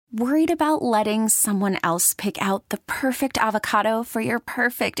Worried about letting someone else pick out the perfect avocado for your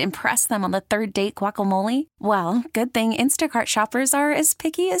perfect impress them on the third date guacamole? Well, good thing Instacart shoppers are as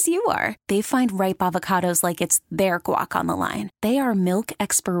picky as you are. They find ripe avocados like it's their guac on the line. They are milk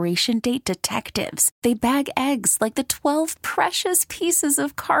expiration date detectives. They bag eggs like the 12 precious pieces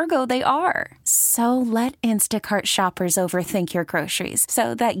of cargo they are. So let Instacart shoppers overthink your groceries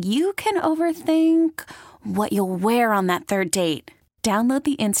so that you can overthink what you'll wear on that third date. Download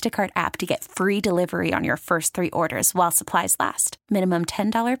the Instacart app to get free delivery on your first 3 orders while supplies last. Minimum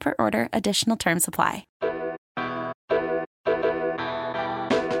 $10 per order. Additional terms apply.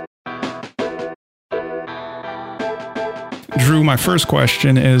 Drew, my first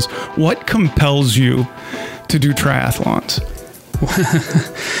question is, what compels you to do triathlons?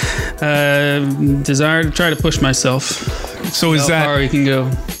 Desire to try to push myself. So is that how far you can go?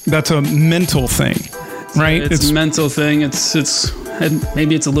 That's a mental thing, right? It's a mental thing. It's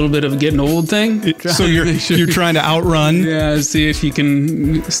maybe it's a little bit of a getting old thing. So you're trying to outrun. Yeah, see if you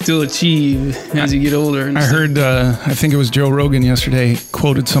can still achieve as you get older. I heard, I think it was Joe Rogan yesterday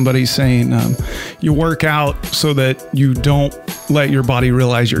quoted somebody saying, you work out so that you don't let your body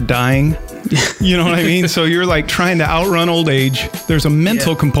realize you're dying. You know what I mean? So you're like trying to outrun old age. There's a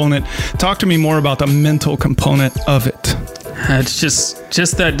mental component. Talk to me more about the mental component of it. It's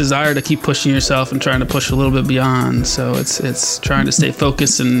just that desire to keep pushing yourself and trying to push a little bit beyond. So it's trying to stay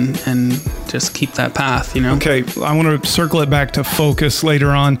focused and just keep that path, you know? Okay, I want to circle it back to focus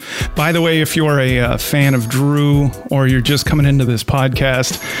later on. By the way, if you're a fan of Drew or you're just coming into this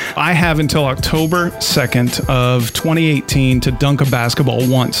podcast, I have until October 2nd of 2018 to dunk a basketball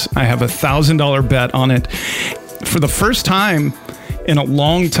once. I have $1,000 bet on it. For the first time in a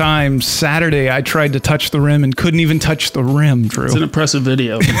long time, Saturday, I tried to touch the rim and couldn't even touch the rim, Drew. It's an impressive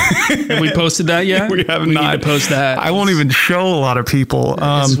video. Have we posted that yet? We have we not. Need to post that. I won't even show a lot of people.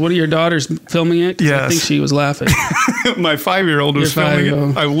 Is one of your daughters filming it? Yes. I think she was laughing. My 5-year-old was Your filming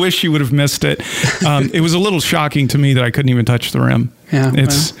 5-year-old. it. I wish she would have missed it. It was a little shocking to me that I couldn't even touch the rim. Yeah,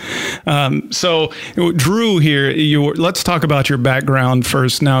 it's so Drew here. Let's talk about your background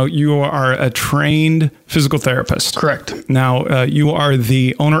first. Now, you are a trained physical therapist. Correct. Now, you are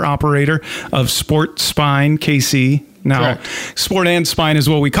the owner operator of Sport Spine KC. Now, Correct. Sport and Spine is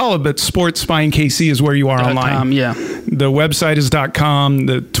what we call it, but Sport Spine KC is where you are online. Yeah. The website is .com,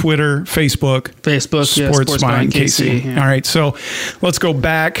 the Twitter, Facebook, Sport Spine KC. Yeah. All right. So let's go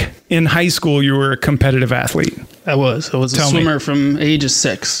back. In high school, you were a competitive athlete. I was a swimmer from age of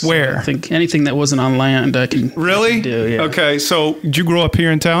 6. Where? I think anything that wasn't on land, I can Really? do. Yeah. Okay. So did you grow up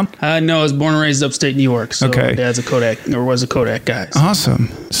here in town? No, I was born and raised upstate New York. So Okay. Dad's a Kodak, or was a Kodak guy. So. Awesome.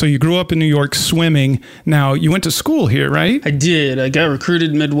 So you grew up in New York swimming. Now, you went to school here, right? I did. I got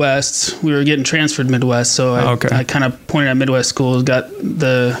recruited Midwest. We were getting transferred Midwest, so I kind of pointed at Midwest schools, got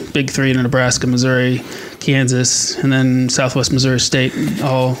the big 3 in Nebraska, Missouri, Kansas, and then Southwest Missouri State,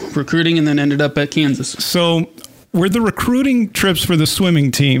 all recruiting, and then ended up at Kansas. So were the recruiting trips for the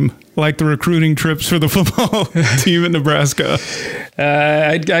swimming team like the recruiting trips for the football team in Nebraska?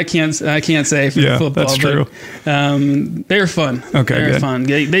 I can't say for the football. That's true. But, they were fun. Okay, they were fun.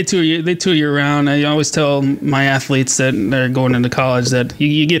 They tour you around. I always tell my athletes that they're going into college that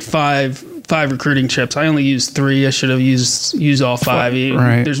you get five recruiting trips. I only used 3. I should have used all 5.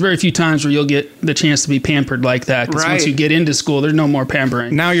 Right. There's very few times where you'll get the chance to be pampered like that. Because once you get into school, there's no more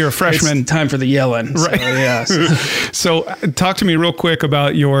pampering. Now you're a freshman. It's time for the yelling. Right. So, yeah. So talk to me real quick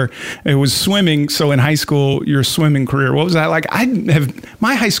about it was swimming. So in high school, your swimming career, what was that like?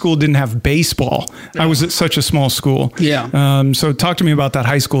 My high school didn't have baseball. I was at such a small school. Yeah. So talk to me about that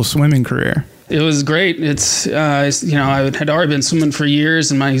high school swimming career. It was great. It's I had already been swimming for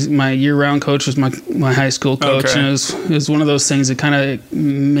years, and my year-round coach was my high school coach, Okay. and it was one of those things that kind of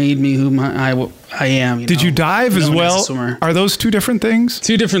made me who I am. Did you dive as well? Are those 2 different things?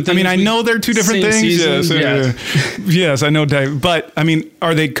 2 different things. I mean, I know they're 2 different things. Season, yes. Yes, I know dive. But I mean,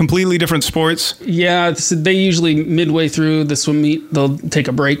 are they completely different sports? Yeah, they usually midway through the swim meet, they'll take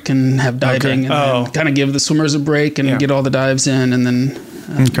a break and have diving, and then kind of give the swimmers a break and get all the dives in, and then.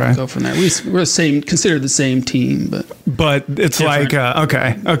 Go from there. We're considered the same team, but it's different.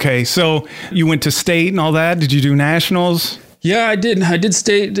 Like okay. So you went to state and all that. Did you do nationals? Yeah, I did. I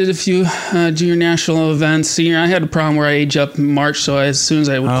did a few junior national events. Senior, I had a problem where I age up in March, so as soon as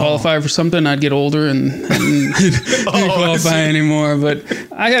I would qualify for something, I'd get older and didn't qualify anymore. But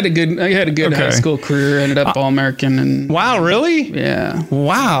I had a good high school career. Ended up All-American. And wow, really? Yeah.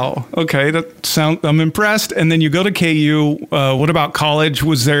 Wow. Okay, I'm impressed. And then you go to KU. What about college?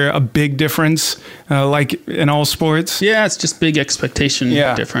 Was there a big difference, like in all sports? Yeah, it's just big expectation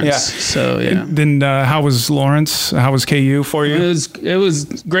difference. Yeah. So yeah. Then how was Lawrence? How was KU for you? It was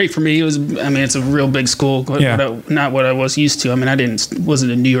great for me. It's a real big school, not what I was used to. I mean,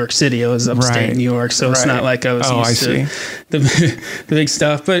 wasn't in New York City. I was upstate New York, so it's not like I was used to the big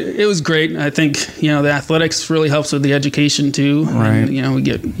stuff. But it was great. I think the athletics really helps with the education too. Right. And,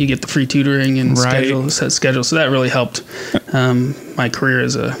 you get the free tutoring and schedule, so that really helped my career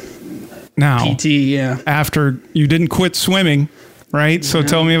as a PT. Yeah. After you didn't quit swimming. Right. So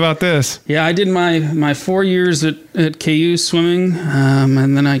tell me about this. Yeah, I did my 4 years at KU swimming,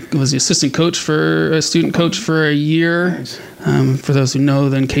 and then I was the student coach for a year. Nice. For those who know,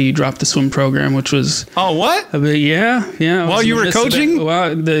 then KU dropped the swim program, which was what? Yeah. While you were coaching?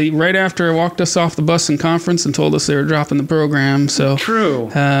 Right after I walked us off the bus in conference and told us they were dropping the program. So true.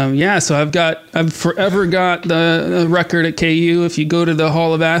 So I've forever got the record at KU. If you go to the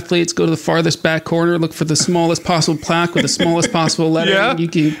Hall of Athletes, go to the farthest back corner, look for the smallest possible plaque with the smallest possible letter. Yeah.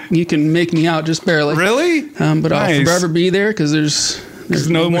 You can make me out just barely. Really? But nice. I'll forever be there because there's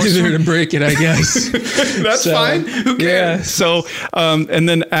no more there to break it, I guess. That's fine. Who cares? Yeah. So, and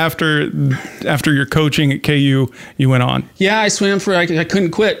then after your coaching at KU, you went on. Yeah, I swam I couldn't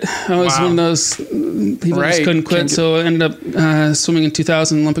quit. I was one of those people who just couldn't quit. So I ended up swimming in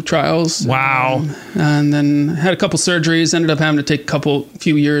 2000 Olympic trials. Wow. And then had a couple surgeries. Ended up having to take a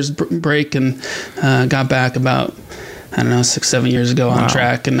few years break, and got back about 6-7 years ago on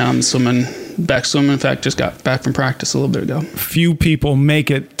track, and now I'm back swimming. In fact, just got back from practice a little bit ago. Few people make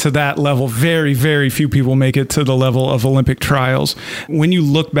it to that level. Very, very few people make it to the level of Olympic trials. When you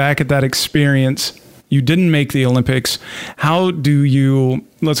look back at that experience, you didn't make the Olympics.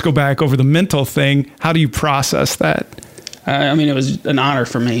 Let's go back over the mental thing. How do you process that? It was an honor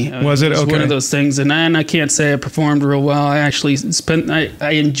for me. Was it? Okay. One of those things. And I can't say I performed real well. I actually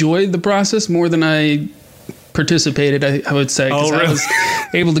I enjoyed the process more than I participated, I would say, because I was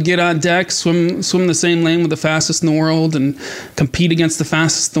able to get on deck, swim the same lane with the fastest in the world, and compete against the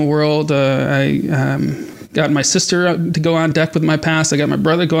fastest in the world. I got my sister to go on deck with my pass. I got my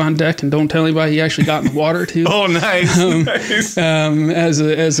brother to go on deck, and don't tell anybody, he actually got in the water too. Oh, nice. Nice. As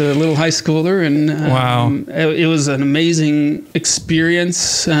a little high schooler, and wow, it was an amazing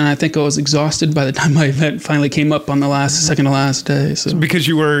experience. And I think I was exhausted by the time my event finally came up on the second to last day. So because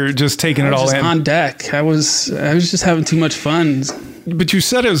you were just taking it all in on deck, I was just having too much fun. But you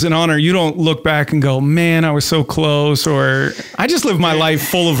said it was an honor. You don't look back and go, man, I was so close, or I just lived my life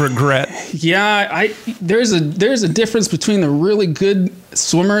full of regret. Yeah, there's a difference between the really good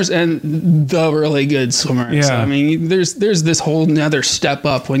swimmers and the really good swimmers. Yeah. There's this whole nother step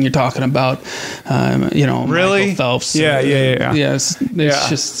up when you're talking about, really? Michael Phelps. Yeah. Yes,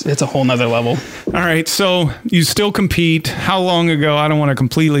 it's a whole nother level. All right, so you still compete. How long ago? I don't want to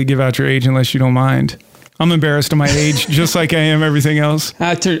completely give out your age unless you don't mind. I'm embarrassed of my age, just like I am everything else.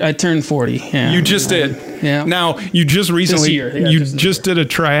 I turned 40. Yeah. You just did. Yeah. Now, you just recently, this year, just did a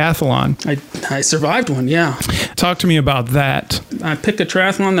triathlon. I survived one, yeah. Talk to me about that. I picked a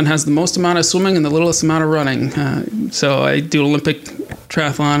triathlon that has the most amount of swimming and the littlest amount of running. So I do Olympic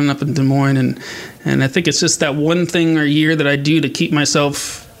triathlon up in Des Moines, and I think it's just that one thing a year that I do to keep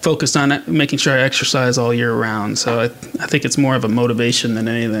myself focused on making sure I exercise all year round. So I think it's more of a motivation than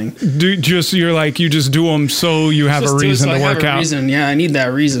anything. You just do them so you have a reason to work out. Yeah, I need that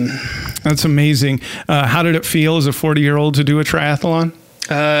reason. That's amazing. How did it feel as a 40-year-old to do a triathlon?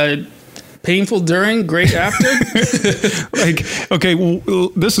 Painful during, great after.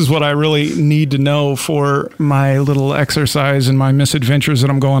 This is what I really need to know for my little exercise and my misadventures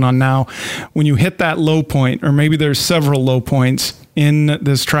that I'm going on now. When you hit that low point, or maybe there's several low points in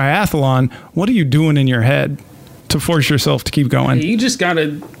this triathlon, what are you doing in your head to force yourself to keep going? You just got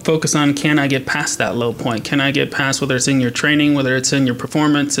to focus on, can I get past that low point? Can I get past, whether it's in your training, whether it's in your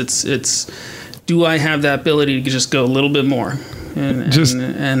performance, it's do I have that ability to just go a little bit more?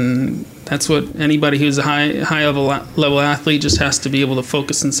 And that's what anybody who's a high level athlete just has to be able to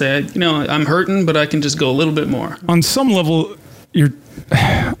focus and say, I'm hurting, but I can just go a little bit more. On some level,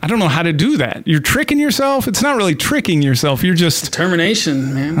 I don't know how to do that. You're tricking yourself. It's not really tricking yourself. You're just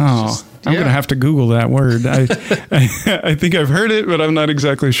determination, man. I'm going to have to Google that word. I think I've heard it, but I'm not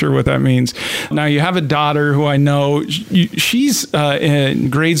exactly sure what that means. Now, you have a daughter who I know, she's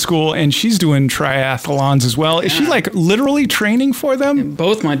in grade school, and she's doing triathlons as well. Is she literally training for them?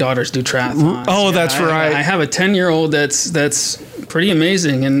 Both my daughters do triathlons. Oh, yeah, that's right. I have a 10-year-old that's pretty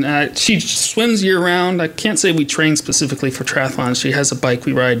amazing, and she swims year-round. I can't say we train specifically for triathlons. She has a bike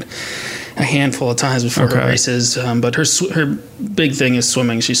we ride a handful of times before her races. But her big thing is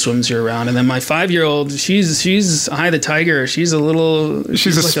swimming. She swims year round. And then my 5-year-old, she's Eye the Tiger. She's a little.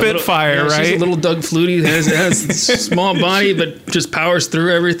 She's a spitfire, right? She's a little Doug Flutie. Has a small body, but just powers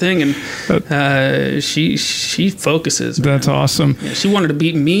through everything. And she focuses. Man. That's awesome. Yeah, she wanted to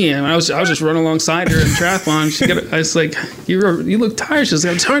beat me, and I was just running alongside her in triathlon. I was like, "You look tired." She's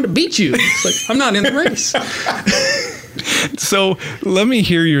like, "I'm trying to beat you." It's like, I'm not in the race. So let me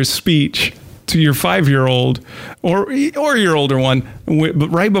hear your speech to your 5-year-old or your older one, but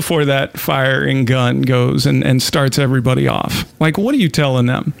right before that firing gun goes and starts everybody off. Like, what are you telling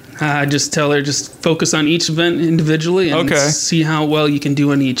them? I just tell her, just focus on each event individually and see how well you can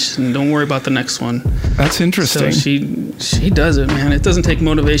do in each, and don't worry about the next one. That's interesting. So she does it, man. It doesn't take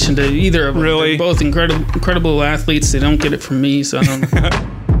motivation to either of them. Really? They're both incredible athletes. They don't get it from me, so I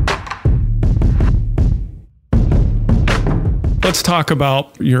don't. Let's talk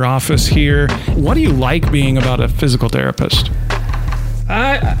about your office here. What do you like being about a physical therapist?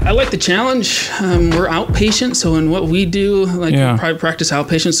 I like the challenge. We're outpatient, so in what we do, private practice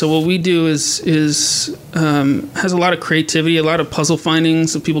outpatient. So what we do is has a lot of creativity, a lot of puzzle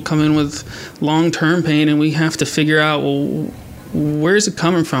findings. So people come in with long-term pain, and we have to figure out, well, where's it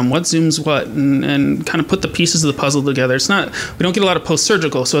coming from? What zooms what? And kind of put the pieces of the puzzle together. It's not, we don't get a lot of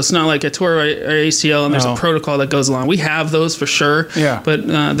post-surgical, so it's not like I tore our ACL and there's a protocol that goes along. We have those for sure. Yeah. But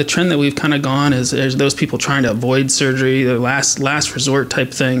the trend that we've kind of gone is those people trying to avoid surgery, the last resort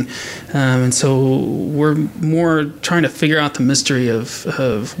type thing. And so we're more trying to figure out the mystery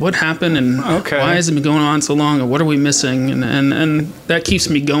of what happened and why has it been going on so long, and what are we missing? And that keeps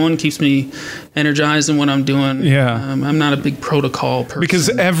me going, keeps me energized in what I'm doing. Yeah. I'm not a big protocol person. Because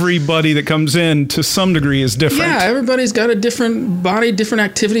everybody that comes in to some degree is different. Yeah, everybody's got a different body, different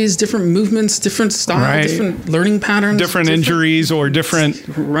activities, different movements, different style, different learning patterns. Different injuries or different...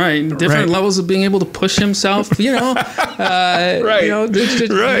 different levels of being able to push himself, you know. You have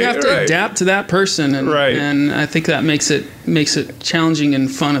to adapt to that person. And I think that makes it challenging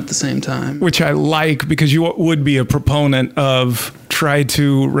and fun at the same time. Which I like, because you would be a proponent of try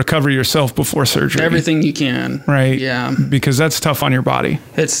to recover yourself before surgery. Everything you can. Right. Yeah. Because that's tough on your body.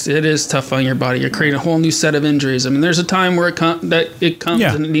 It is tough on your body. You're creating a whole new set of injuries. I mean, there's a time where it comes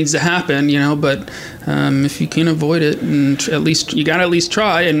and it needs to happen, you know, but if you can avoid it, and you got to at least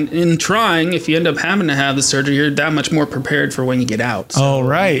try. And in trying, if you end up having to have the surgery, you're that much more prepared for when you get out. So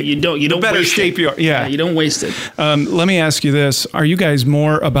you don't better waste shape it. You don't waste it. Let me ask you this. Are you guys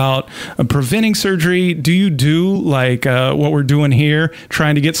more about preventing surgery? Do you do like what we're doing here,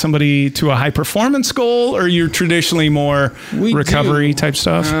 trying to get somebody to a high performance goal, or you're traditionally more recovery type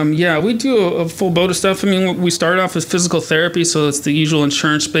stuff? We do a full boat of stuff. I mean, we started off with physical therapy, so it's the usual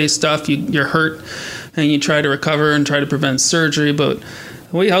insurance-based stuff. You're hurt, and you try to recover and try to prevent surgery. But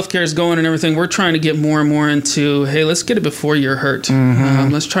the way healthcare is going and everything, we're trying to get more and more into, hey, let's get it before you're hurt.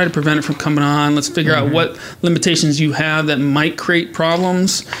 Let's try to prevent it from coming on. Let's figure out what limitations you have that might create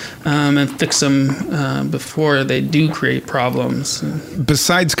problems, and fix them before they do create problems.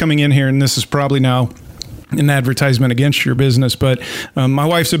 Besides coming in here, and this is probably now an advertisement against your business, but my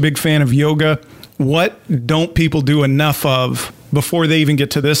wife's a big fan of yoga. What don't people do enough of before they even get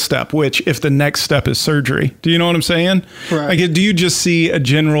to this step, which if the next step is surgery? Do you know what I'm saying? Right. Like, do you just see a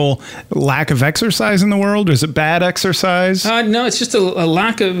general lack of exercise in the world? Or is it bad exercise? No, it's just a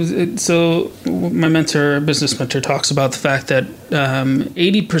lack of... So my business mentor, talks about the fact that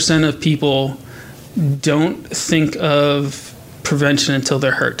 80% of people don't think of prevention until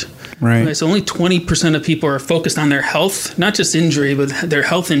they're hurt. Right. So only 20% of people are focused on their health, not just injury, but their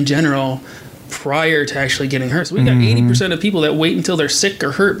health in general, prior to actually getting hurt. So we got 80% of people that wait until they're sick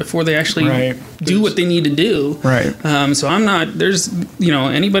or hurt before they actually do what they need to do. Right. So I'm not, there's,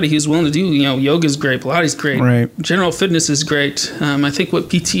 anybody who's willing to do, yoga is great, Pilates is great. Right. General fitness is great. I think what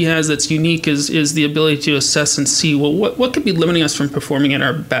PT has that's unique is the ability to assess and see, well, what could be limiting us from performing at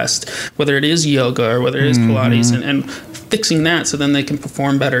our best, whether it is yoga or whether it is Pilates, and fixing that so then they can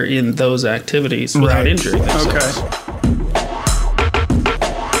perform better in those activities without injury.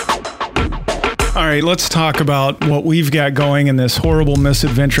 All right, let's talk about what we've got going in this horrible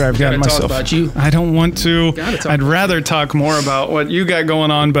misadventure I've got myself. Talk about you. I don't want to. I'd rather talk more about what you got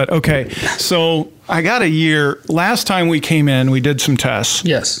going on, but okay. So I got a year. Last time we came in, we did some tests.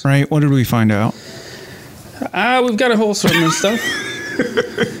 Yes. Right? What did we find out? We've got a whole assortment of stuff.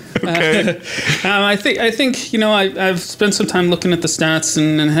 Okay. I think I've spent some time looking at the stats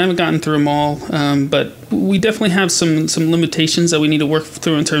and haven't gotten through them all, but we definitely have some limitations that we need to work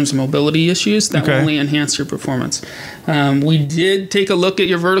through in terms of mobility issues that will only enhance your performance. We did take a look at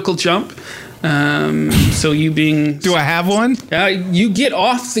your vertical jump. So you being... Do I have one? You get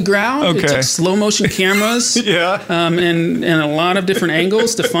off the ground. Okay. It took slow motion cameras. Yeah. And a lot of different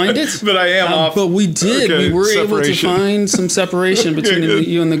angles to find it. But I am off. But we did. Okay, We were able to separation. find some separation between good.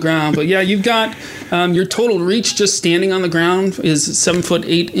 you and the ground. But yeah, you've got your total reach just standing on the ground is 7 foot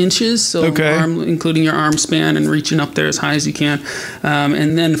 8 inches. So Okay. including your arm span and reaching up there as high as you can.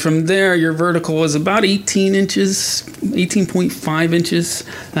 And then from there, your vertical was about 18 inches, 18.5 inches.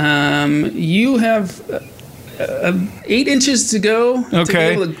 You have 8 inches to go to be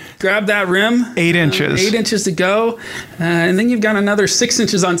Okay. able to grab that rim. 8 inches. 8 inches to go. And then you've got another 6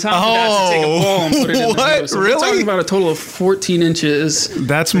 inches on top of that to take a ball and put it in the What? hose. So Really? we're talking about a total of 14 inches.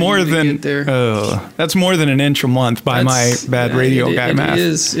 That's for more you to than get there. that's more than an inch a month by my bad radio guy math.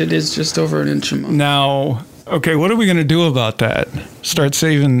 It is just over an inch a month. Now, okay, what are we going to do about that? Start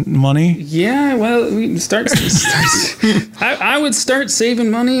saving money? Yeah, well, we start. I would start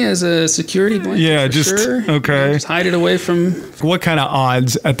saving money as a security blanket. Yeah, for just- sure. okay. Just hide it away from. What kind of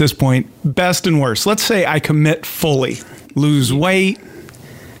odds at this point? Best and worst. Let's say I commit fully, lose weight.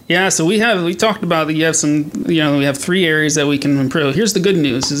 Yeah, so we talked about that. You have we have 3 areas that we can improve. Here's the good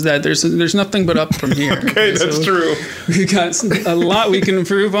news: is that there's nothing but up from here. Okay, that's true. We got a lot we can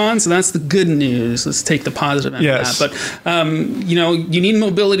improve on, so that's the good news. Let's take the positive end Yes. of that. But you need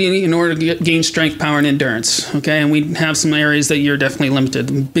mobility in order to gain strength, power, and endurance. Okay, and we have some areas that you're definitely limited.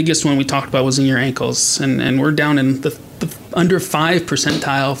 The biggest one we talked about was in your ankles, and we're down in the under 5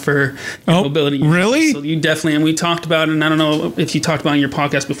 percentile for mobility. Really? So you definitely, and we talked about, and I don't know if you talked about it in your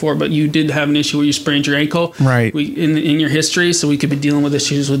podcast before, but you did have an issue where you sprained your ankle. Right. In your history, so we could be dealing with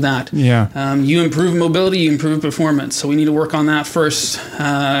issues with that. Yeah. You improve mobility, you improve performance. So we need to work on that first.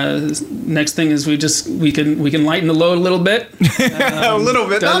 Next thing is we can lighten the load a little bit. A little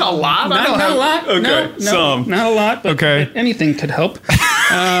bit, not a lot. Not a lot. Okay, No, some. not a lot. But Okay. anything could help.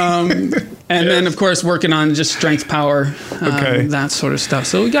 And then, of course, working on just strength, power, Okay. that sort of stuff.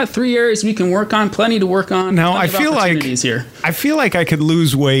 So we got 3 areas we can work on. Plenty to work on. Now, Plenty I of feel like opportunities here. I could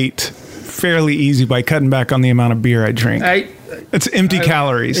lose weight fairly easy by cutting back on the amount of beer I drink. It's empty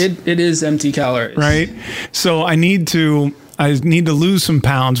calories, It is empty calories. right? So I need to lose some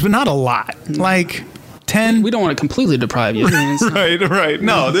pounds, but not a lot. Like 10. We don't want to completely deprive you. I mean, it's not- Right.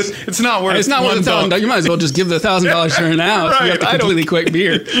 No, it's not worth. It's not worth $1,000. You might as well just give the $1,000 for now. If you have to Right, I don't- completely quit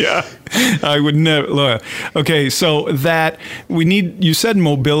beer. Yeah, I would never. Look. Okay, so that we need. You said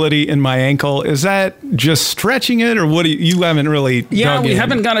mobility in my ankle. Is that just stretching it, or what? You haven't really. Yeah, dug we in.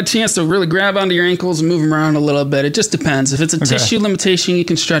 haven't got a chance to really grab onto your ankles and move them around a little bit. It just depends. If it's a tissue limitation, you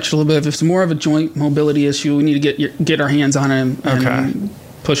can stretch a little bit. If it's more of a joint mobility issue, we need to get our hands on it and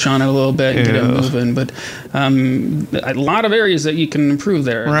push on it a little bit and get it moving. But a lot of areas that you can improve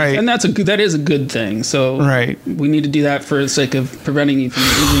there, Right? And that is a good thing. So we need to do that for the sake of preventing you from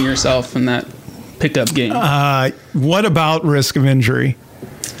injuring yourself in that pickup game. What about risk of injury?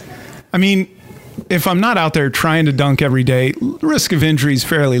 I mean, if I'm not out there trying to dunk every day, risk of injury is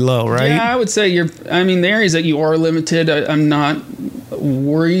fairly low, right? Yeah, I would say the areas that you are limited, I'm not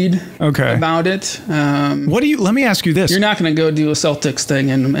worried about it. Let me ask you this. You're not going to go do a Celtics thing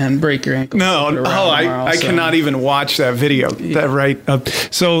and break your ankle. No, I cannot even watch that video.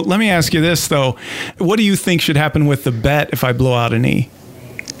 So let me ask you this, though. What do you think should happen with the bet if I blow out a knee?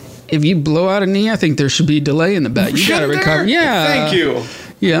 If you blow out a knee, I think there should be a delay in the bet. You got to recover. Yeah. Thank you.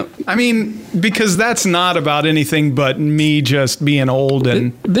 Yeah. I mean, because that's not about anything but me just being old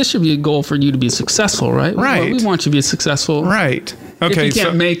and... This should be a goal for you to be successful, right? Right. We want you to be successful. Right. Okay, if you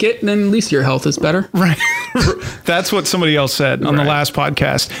can't make it, then at least your health is better. Right. That's what somebody else said on the last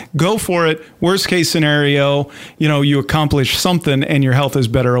podcast. Go for it. Worst case scenario, you accomplish something and your health is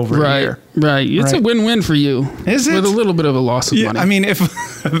better over a year. Right. It's a win-win for you. Is it? With a little bit of a loss of money. I mean, if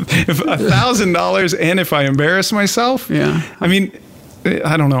 $1,000 and if I embarrass myself, I mean,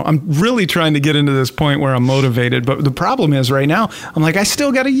 I don't know. I'm really trying to get into this point where I'm motivated. But the problem is right now, I'm like, I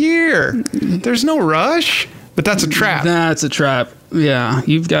still got a year. There's no rush. But that's a trap. That's a trap. Yeah,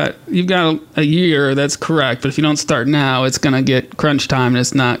 you've got a year. That's correct. But if you don't start now, it's going to get crunch time, and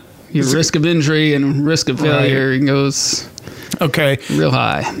it's not. Your risk of injury and risk of failure goes real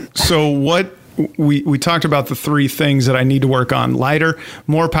high. So what we talked about the 3 things that I need to work on: lighter,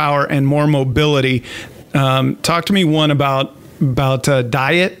 more power, and more mobility. Talk to me one about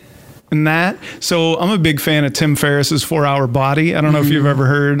diet. And that. So I'm a big fan of Tim Ferriss's 4-Hour Body. I don't know if you've ever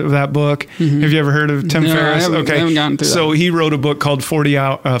heard of that book. Have you ever heard of Tim Ferriss? I haven't gotten through so that. he wrote a book called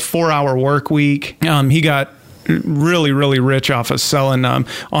 4-Hour Work Week. He got really, really rich off of selling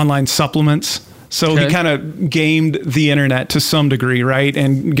online supplements. So he kind of gamed the internet to some degree, right?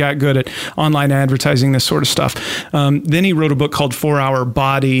 And got good at online advertising, this sort of stuff. Then he wrote a book called 4 Hour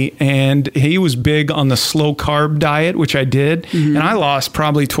Body, and he was big on the slow carb diet, which I did. And I lost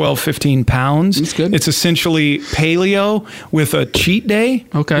probably 12, 15 pounds. That's good. It's essentially paleo with a cheat day,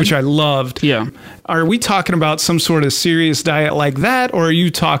 which I loved. Yeah. Are we talking about some sort of serious diet like that, or are you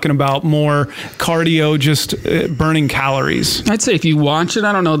talking about more cardio, just burning calories? I'd say if you watch it,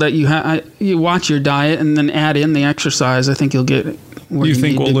 I don't know that you watch your diet and then add in the exercise. I think you'll get where you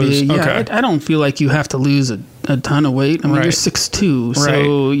think we'll lose. Yeah, okay. I don't feel like you have to lose a ton of weight. I mean, you're 6'2",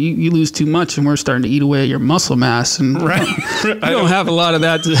 so you lose too much, and we're starting to eat away at your muscle mass, and you don't have a lot of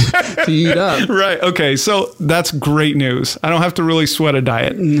that to eat up. Right. Okay. So that's great news. I don't have to really sweat a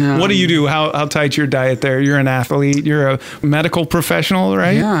diet. No. What do you do? How tight's your diet there? You're an athlete. You're a medical professional,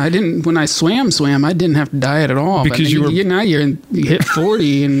 right? Yeah. I didn't. When I swam, I didn't have to diet at all. Because you hit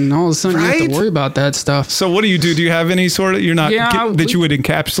 40, and all of a sudden you have to worry about that stuff. So what do you do? Do you have any sort of? You're not that you would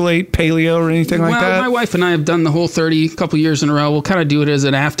encapsulate paleo or anything like that? My wife and I have done the whole 30 couple years in a row. We'll kind of do it as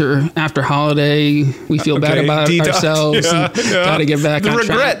an after holiday. We feel bad about ourselves. Got to get back on track.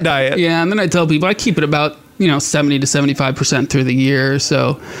 The regret diet. Yeah, and then I tell people I keep it about 70 to 75% through the year.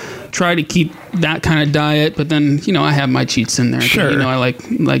 So try to keep that kind of diet, but then I have my cheats in there. Sure. I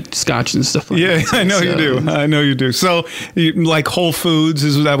like scotch and stuff like that. Yeah, I know you do. So you like whole foods,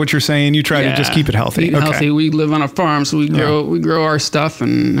 is that what you're saying? You try to just keep it healthy. Healthy. We live on a farm, so we grow our stuff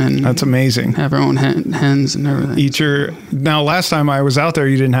and that's amazing. Have our own hens and everything. Now last time I was out there,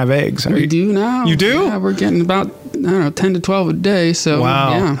 you didn't have eggs. We do now. You do? Yeah, we're getting about 10 to 12 a day. So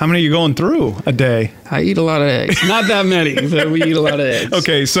wow. Yeah. How many are you going through a day? I eat a lot of eggs. Not that many, but we eat a lot of eggs.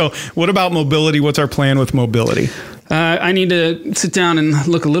 Okay, so what about mobility? What's our plan with mobility? I need to sit down and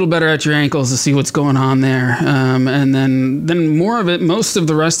look a little better at your ankles to see what's going on there. And then more of it, most of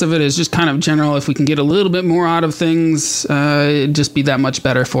the rest of it is just kind of general. If we can get a little bit more out of things, it'd just be that much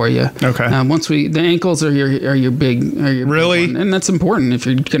better for you. Okay. The ankles are your big really? Big one. And that's important if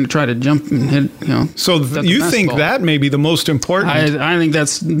you're going to try to jump and hit, So you think that may be the most important? I think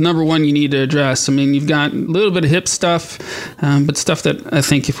that's number one you need to address. I mean, you've got a little bit of hip stuff, but stuff that I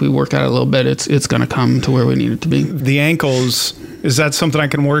think if we work out a little bit, it's going to come to where we need it to be. The ankles, is that something I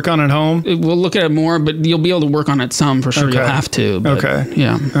can work on at home? We'll look at it more, but you'll be able to work on it some for sure. Okay. You'll have to. But, okay.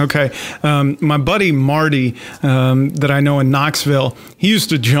 Yeah. Okay. My buddy Marty, that I know in Knoxville, he used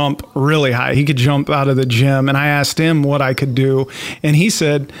to jump really high. He could jump out of the gym, and I asked him what I could do, and he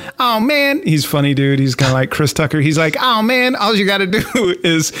said, "Oh man," he's a funny dude. He's kind of like Chris Tucker. He's like, "Oh man, all you got to do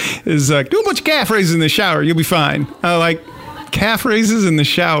is do a bunch of calf raises in the shower. You'll be fine." Calf raises in the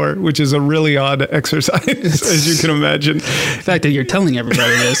shower, which is a really odd exercise, as you can imagine. The fact that you're telling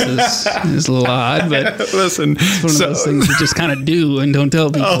everybody this is a little odd, but listen, it's one of those things you just kind of do and don't tell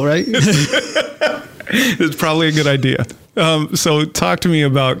people, right? It's probably a good idea. So talk to me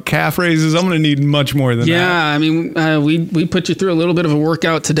about calf raises. I'm going to need much more than that. Yeah, I mean, we put you through a little bit of a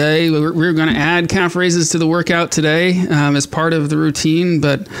workout today. We're going to add calf raises to the workout today as part of the routine,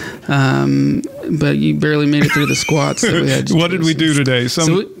 but you barely made it through the squats. That we had. What did we do today?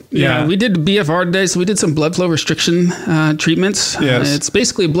 We did BFR today, so we did some blood flow restriction treatments. Yes. It's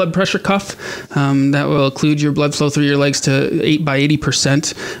basically a blood pressure cuff that will occlude your blood flow through your legs to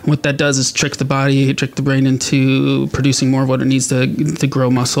 80%. What that does is trick the brain into producing more of what it needs to grow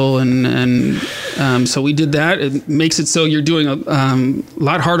muscle, and so we did that. It makes it so you're doing a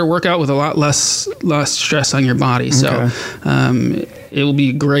lot harder workout with a lot less stress on your body. So. Okay. It will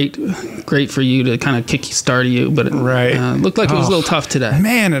be great for you to kind of kickstart you, but it looked like it was a little tough today.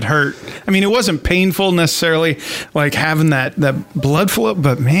 Man, it hurt. I mean, it wasn't painful necessarily, like having that blood flow,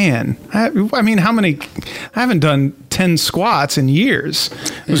 but man, I mean, I haven't done 10 squats in years.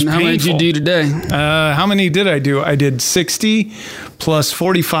 It was painful. How many did you do today? How many did I do? I did 60 plus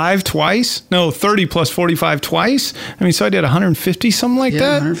 45 twice. No, 30 plus 45 twice. I mean, so I did 150, something like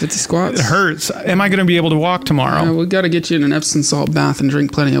that. 150 squats. It hurts. Am I going to be able to walk tomorrow? We got to get you in an Epsom salt bath and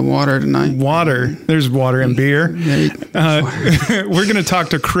drink plenty of water tonight. Water. There's water and beer. We're going to talk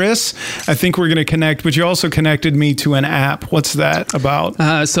to Chris. I think we're going to connect, but you also connected me to an app. What's that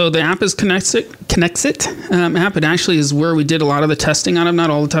about? So the app is Connexit app. It actually is where we did a lot of the testing on it.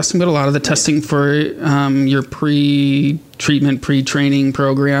 Not all the testing, but a lot of the testing for your pre-treatment, pre-training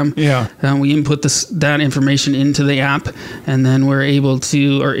program. Yeah. We input that information into the app, and then we're able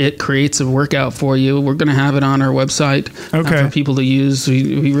to, or it creates a workout for you. We're going to have it on our website for people to use.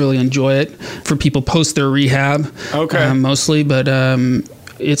 We really enjoy it. For people post their rehab, mostly, but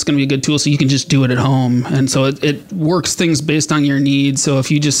it's going to be a good tool so you can just do it at home. And so it works things based on your needs. So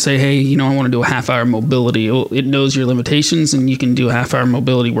if you just say, hey, I want to do a half-hour mobility, it knows your limitations, and you can do a half-hour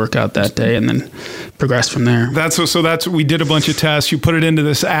mobility workout that day and then progress from there. We did a bunch of tests. You put it into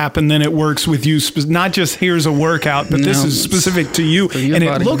this app, and then it works with you. Not just here's a workout, but this is specific to you. And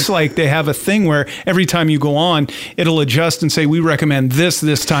it looks like they have a thing where every time you go on, it'll adjust and say, we recommend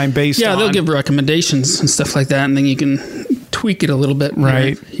this time based on. Yeah, they'll give recommendations and stuff like that, and then you can tweak it a little bit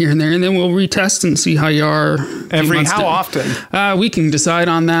here and there, and then we'll retest and see how you are. How often? We can decide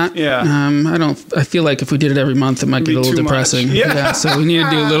on that. Yeah. I feel like if we did it every month, it might get a little depressing. Yeah. So we need to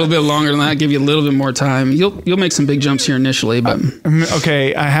do a little bit longer than that, give you a little bit more time. You'll make some big jumps here initially, but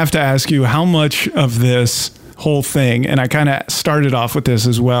okay. I have to ask you, how much of this whole thing, and I kind of started off with this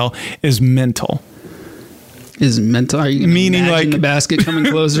as well, is mental? Is mental? Are you meaning like the basket coming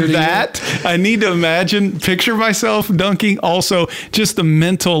closer to that? You? I need to picture myself dunking. Also, just the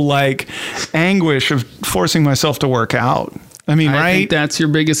mental anguish of forcing myself to work out. I think that's your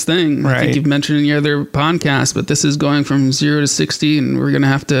biggest thing. Right. I think you've mentioned in your other podcast, but this is going from 0 to 60, and we're going to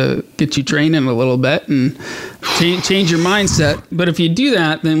have to get you training a little bit and change your mindset. But if you do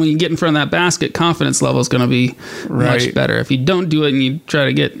that, then when you get in front of that basket, confidence level is going to be much better. If you don't do it and you try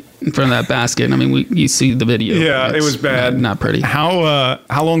to get in front of that basket, you see the video. Yeah, it was bad. Not pretty. How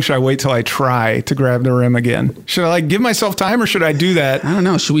long should I wait till I try to grab the rim again? Should I give myself time, or should I do that? I don't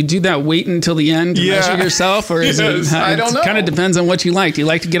know. Should we do that wait until the end to measure yourself, or is it? I don't know. It kind of depends on what you like. Do you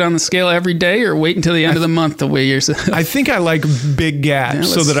like to get on the scale every day, or wait until the end of the month to weigh yourself? I think I like big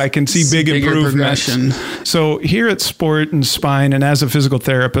gaps so that I can see big improvements. Progression. So here at Sport and Spine, and as a physical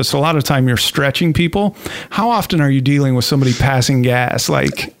therapist, a lot of time you're stretching people. How often are you dealing with somebody passing gas?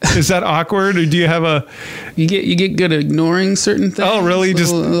 Is that awkward, or do you have a? You get good at ignoring certain things. Oh, really?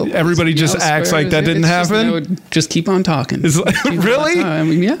 Everybody just acts like that didn't happen. Just keep on talking. Really?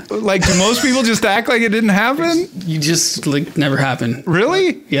 Yeah. Do most people just act like it didn't happen? You just never happened.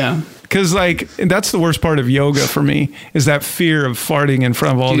 Really? Yeah. Because that's the worst part of yoga for me, is that fear of farting in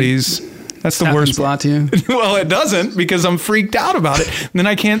front of all these. That's the worst. A lot to you? Well, it doesn't, because I'm freaked out about it. And then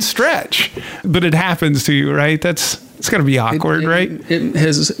I can't stretch. But it happens to you, right? It's got to be awkward, right? It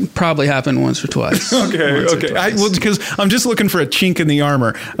has probably happened once or twice. Okay. Because I'm just looking for a chink in the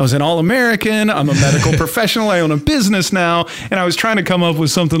armor. I was an All-American. I'm a medical professional. I own a business now. And I was trying to come up with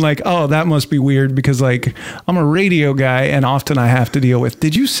something like, oh, that must be weird because I'm a radio guy and often I have to deal with,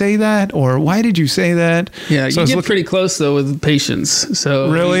 did you say that? Or why did you say that? Yeah, so you get pretty close though with patients.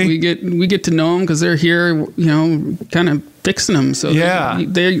 So really? we get to know them because they're here, kind of fixing them. So yeah,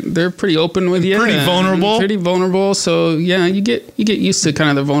 they're pretty open with you. Pretty vulnerable. So yeah, you get used to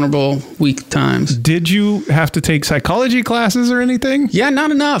kind of the vulnerable, weak times. Did you have to take psychology classes or anything? Yeah, not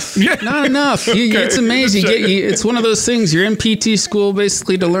enough. Not enough. It's amazing. It's one of those things. You're in PT school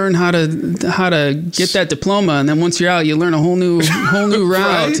basically to learn how to get that diploma, and then once you're out, you learn a whole new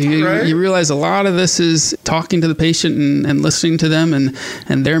route. You realize a lot of this is talking to the patient and listening to them and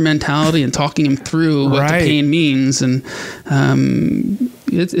their mentality and talking them through what the pain means. And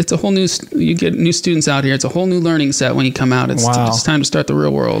it's a whole new. You get new students out here. It's a whole new learning set when you come out. It's time to start the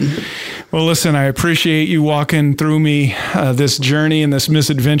real world. Well, listen, I appreciate you walking through me this journey and this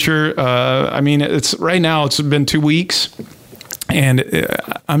misadventure. It's right now. It's been 2 weeks. And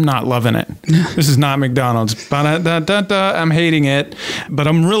I'm not loving it. This is not McDonald's. I'm hating it, but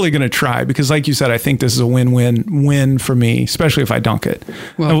I'm really going to try because, like you said, I think this is a win-win for me, especially if I dunk it.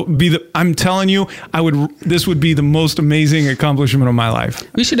 Well, I'm telling you, this would be the most amazing accomplishment of my life.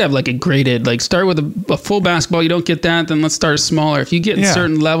 We should have a graded, start with a full basketball. You don't get that, then let's start smaller. If you get in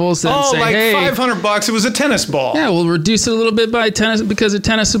certain levels, then say, hey, $500. It was a tennis ball. Yeah, we'll reduce it a little bit by tennis because a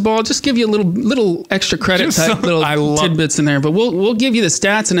tennis ball. Just give you a little extra credit tidbits in there, but we'll give you the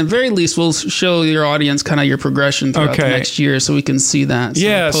stats, and at very least, we'll show your audience kind of your progression throughout the next year, so we can see that.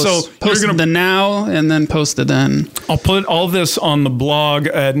 So post the now and then post the then. I'll put all this on the blog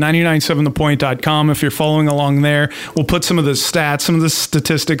at 997thepoint.com. If you're following along there, we'll put some of the stats, some of the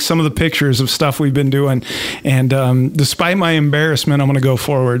statistics, some of the pictures of stuff we've been doing. And despite my embarrassment, I'm going to go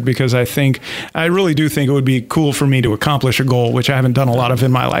forward because I really do think it would be cool for me to accomplish a goal, which I haven't done a lot of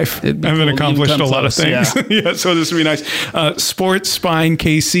in my life. I haven't accomplished a lot of things. Yeah, so this would be nice. Sports Spine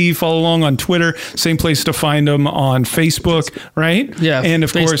KC, follow along on Twitter. Same place to find them on Facebook, right? Yeah, and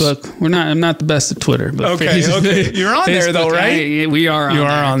of Facebook. course, I'm not the best at Twitter. But okay. You're on there though, right? We are. You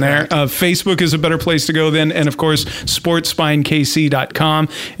are on there. Facebook is a better place to go then, and of course, sportspinekc.com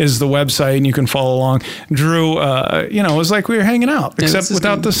is the website, and you can follow along. Drew, it was like we were hanging out, except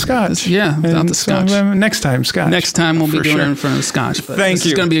without the scotch. Without the scotch. Next time, scotch. Next time we'll be doing it in front of the scotch. But Thank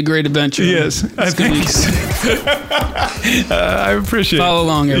you. It's going to be a great adventure. Yes, thanks. I appreciate it. Follow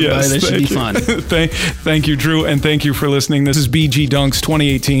along, everybody. This should be fun. Thank you, Drew, and thank you for listening. This is BG Dunks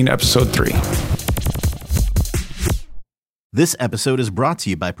 2018, Episode 3. This episode is brought to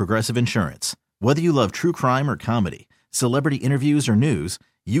you by Progressive Insurance. Whether you love true crime or comedy, celebrity interviews or news,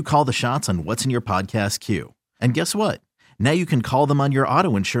 you call the shots on what's in your podcast queue. And guess what? Now you can call them on your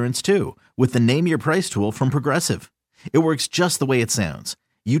auto insurance too with the Name Your Price tool from Progressive. It works just the way it sounds.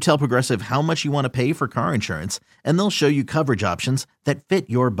 You tell Progressive how much you want to pay for car insurance, and they'll show you coverage options that fit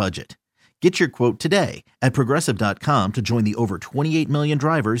your budget. Get your quote today at Progressive.com to join the over 28 million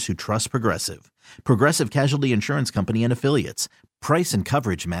drivers who trust Progressive. Progressive Casualty Insurance Company and Affiliates. Price and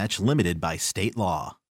coverage match limited by state law.